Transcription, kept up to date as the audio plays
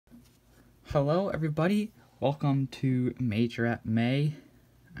Hello everybody, welcome to Majorette May.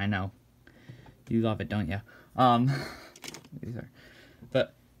 I know, you love it, don't you?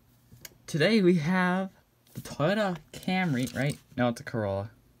 But today we have the Toyota Camry, right? No, it's a Corolla.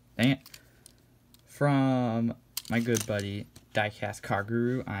 Dang it. From my good buddy Diecast Car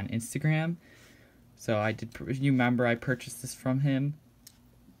Guru on Instagram. So you remember I purchased this from him.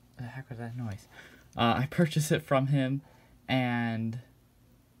 What the heck was that noise? I purchased it from him and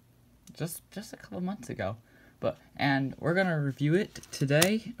just a couple months ago. And we're gonna review it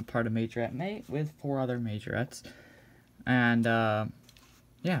today, a part of Majorette May, with 4 other majorettes. And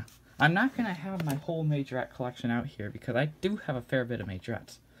yeah, I'm not gonna have my whole majorette collection out here because I do have a fair bit of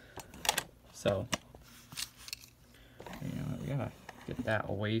majorettes. So we gotta get that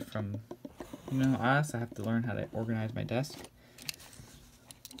away from us. I have to learn how to organize my desk.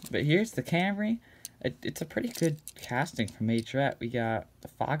 But here's the Camry. It's a pretty good casting for majorette. We got the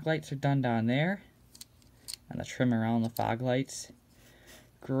fog lights are done down there, and the trim around the fog lights.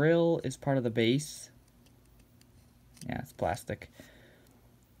 Grill is part of the base. Yeah, it's plastic.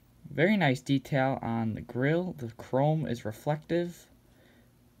 Very nice detail on the grill. The chrome is reflective.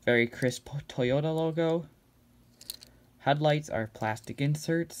 Very crisp Toyota logo. Headlights are plastic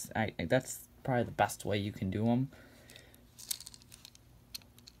inserts. That's probably the best way you can do them.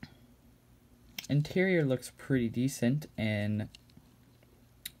 Interior looks pretty decent in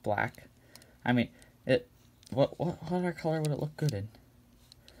black. I mean, what other color would it look good in?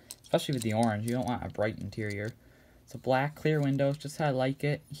 Especially with the orange, you don't want a bright interior. So black, clear windows, just how I like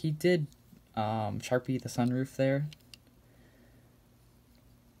it. He did Sharpie the sunroof there.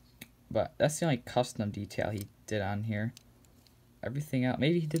 But that's the only custom detail he did on here. Everything else,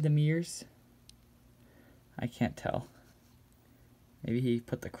 maybe he did the mirrors. I can't tell. Maybe he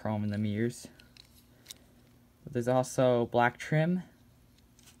put the chrome in the mirrors. But there's also black trim.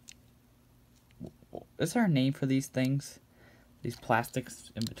 Is there a name for these things? These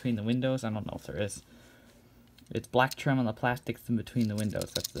plastics in between the windows? I don't know if there is. It's black trim on the plastics in between the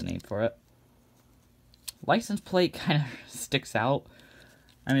windows. That's the name for it. License plate kind of sticks out.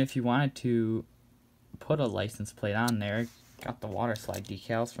 I mean, if you wanted to put a license plate on there, got the water slide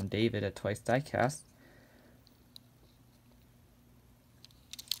decals from David at Twice Diecast.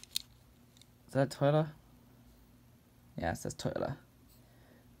 Is that Toyota? Yeah, it says Toyota.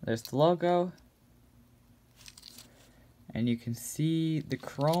 There's the logo. And you can see the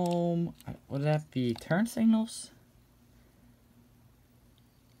chrome, what would that be? Turn signals?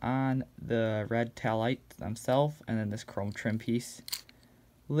 On the red tail lights themselves, and then this chrome trim piece.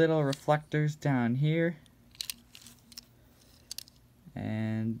 Little reflectors down here.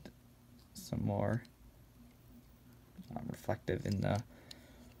 And some more reflective in the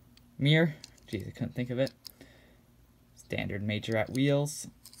mirror. Jeez, I couldn't think of it. Standard majorette wheels.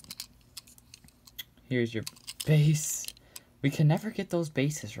 Here's your base. We can never get those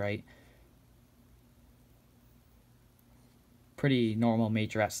bases right. Pretty normal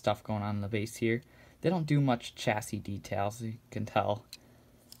majorette stuff going on in the base here. They don't do much chassis details, you can tell.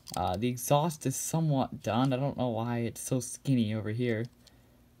 The exhaust is somewhat done. I don't know why it's so skinny over here.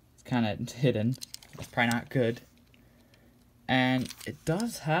 It's kind of hidden. It's probably not good. And it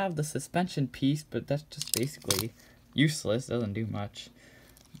does have the suspension piece, but that's just basically useless. Doesn't do much.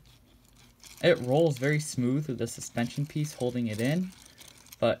 It rolls very smooth with the suspension piece holding it in,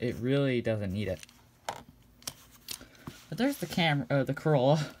 but it really doesn't need it. But there's the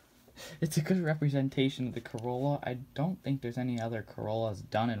Corolla. It's a good representation of the Corolla. I don't think there's any other Corollas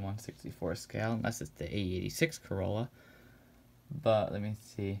done in 1/64 scale, unless it's the A86 Corolla. But let me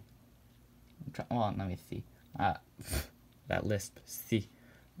see. Let me see. That lisp. See.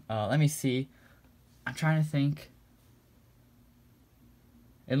 Let me see. I'm trying to think.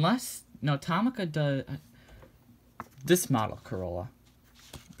 No, Tomica does this model Corolla.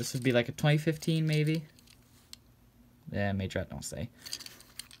 This would be like a 2015 maybe. Yeah, majorette don't say.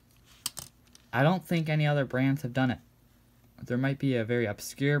 I don't think any other brands have done it. There might be a very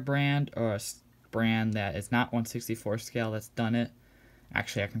obscure brand or a brand that is not 1/64 scale that's done it.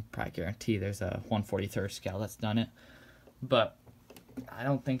 Actually, I can probably guarantee there's a 1/43 scale that's done it. But I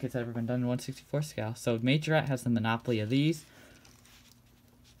don't think it's ever been done in 1/64 scale. So Majorette has the monopoly of these.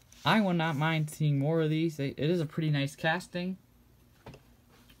 I would not mind seeing more of these. It is a pretty nice casting.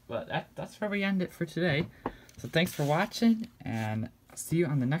 But that's where we end it for today. So thanks for watching, and I'll see you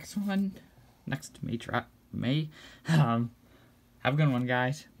on the next one. Next Majorette May. Have a good one,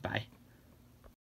 guys. Bye.